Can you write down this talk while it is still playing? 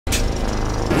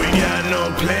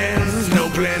no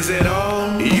plans at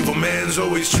all. Evil man's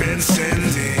always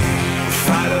transcending.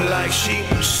 Fighter like sheep,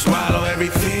 swallow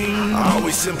everything.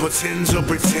 Always simpletons or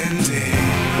pretending.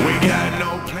 We got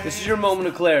no plans. This is your moment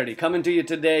of clarity, coming to you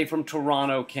today from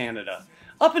Toronto, Canada.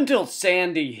 Up until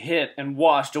Sandy hit and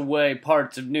washed away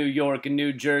parts of New York and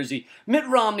New Jersey, Mitt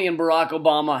Romney and Barack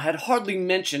Obama had hardly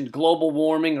mentioned global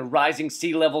warming or rising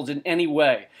sea levels in any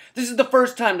way. This is the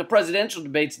first time the presidential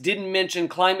debates didn't mention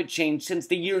climate change since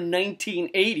the year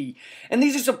 1980, and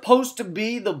these are supposed to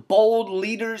be the bold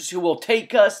leaders who will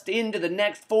take us into the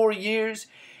next 4 years.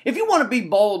 If you want to be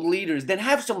bold leaders, then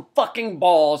have some fucking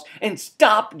balls and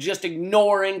stop just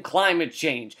ignoring climate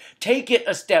change. Take it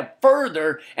a step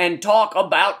further and talk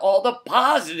about all the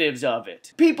positives of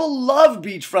it. People love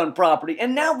beachfront property,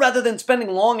 and now rather than spending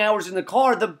long hours in the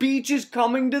car, the beach is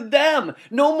coming to them.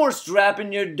 No more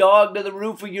strapping your dog to the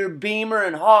roof of your Beamer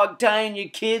and hog tying your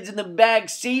kids in the back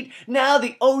seat. Now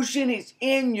the ocean is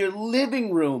in your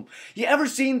living room. You ever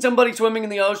seen somebody swimming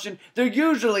in the ocean? They're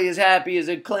usually as happy as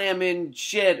a clam in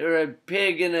shit or a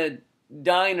pig in a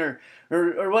diner,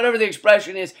 or whatever the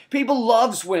expression is. People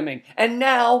love swimming, and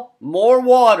now more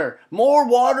water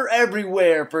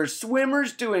everywhere for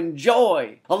swimmers to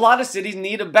enjoy. A lot of cities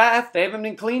need a bath. They haven't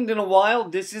been cleaned in a while.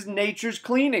 This is nature's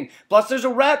cleaning. Plus there's a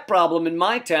rat problem in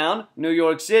my town, New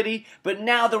York City, but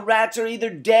now the rats are either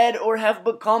dead or have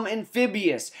become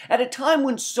amphibious. At a time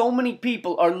when so many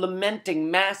people are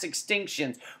lamenting mass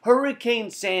extinctions,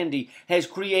 Hurricane Sandy has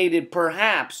created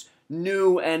perhaps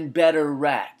new and better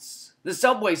rats. The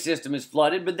subway system is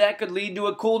flooded, but that could lead to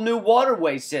a cool new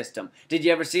waterway system. Did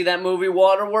you ever see that movie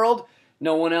Waterworld?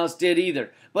 No one else did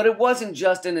either. But it wasn't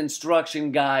just an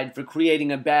instruction guide for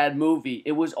creating a bad movie.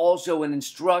 It was also an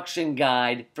instruction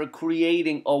guide for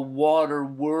creating a water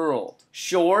world.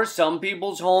 Sure, some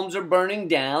people's homes are burning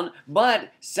down,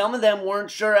 but some of them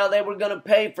weren't sure how they were going to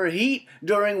pay for heat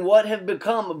during what have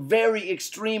become very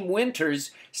extreme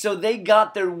winters, so they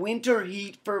got their winter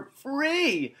heat for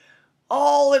free,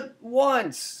 all at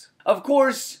once. Of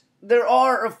course, there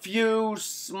are a few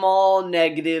small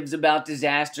negatives about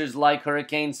disasters like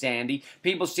Hurricane Sandy.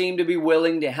 People seem to be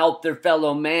willing to help their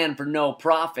fellow man for no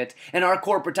profit, and our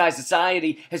corporatized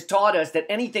society has taught us that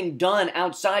anything done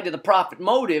outside of the profit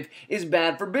motive is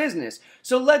bad for business.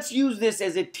 So let's use this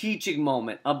as a teaching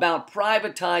moment about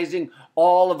privatizing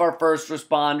all of our first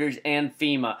responders and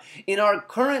FEMA. In our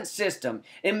current system,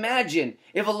 imagine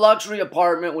if a luxury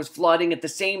apartment was flooding at the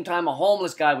same time a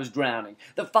homeless guy was drowning.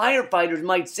 The firefighters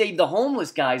might save the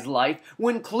homeless guy's life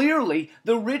when clearly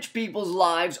the rich people's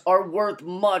lives are worth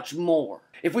much more.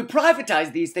 If we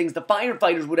privatize these things, the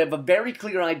firefighters would have a very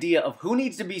clear idea of who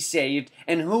needs to be saved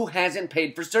and who hasn't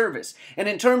paid for service. And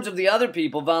in terms of the other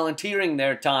people volunteering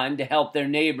their time to help their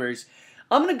neighbors,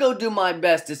 I'm going to go do my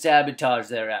best to sabotage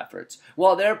their efforts.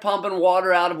 While they're pumping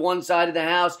water out of one side of the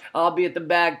house, I'll be at the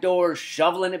back door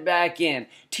shoveling it back in,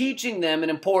 teaching them an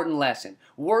important lesson.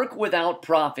 Work without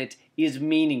profit is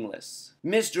meaningless.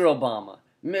 Mr. Obama,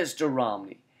 Mr.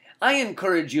 Romney, I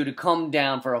encourage you to come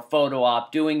down for a photo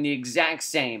op doing the exact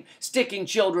same, sticking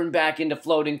children back into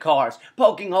floating cars,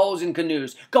 poking holes in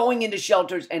canoes, going into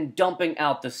shelters, and dumping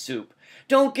out the soup.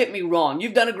 Don't get me wrong,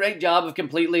 you've done a great job of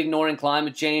completely ignoring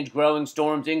climate change, growing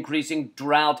storms, increasing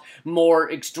drought,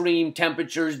 more extreme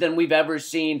temperatures than we've ever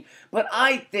seen, but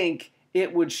I think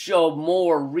it would show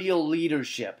more real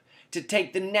leadership to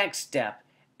take the next step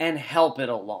and help it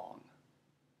along.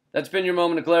 That's been your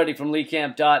moment of clarity from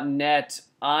LeeCamp.net.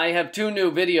 I have two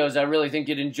new videos I really think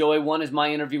you'd enjoy. One is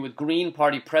my interview with Green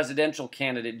Party presidential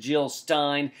candidate Jill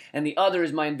Stein, and the other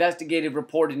is my investigative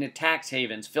report into tax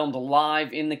havens, filmed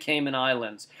live in the Cayman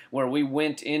Islands, where we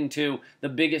went into the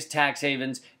biggest tax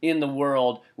havens in the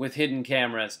world with hidden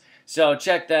cameras. So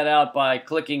check that out by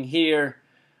clicking here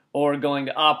or going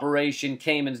to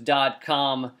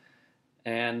OperationCaymans.com,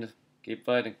 and keep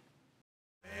fighting.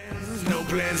 No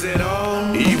plans at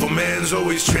all. Evil man's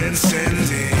always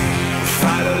transcending.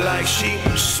 Fighter like sheep,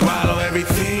 swallow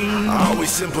everything. Always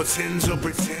simpletons or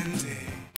pretend.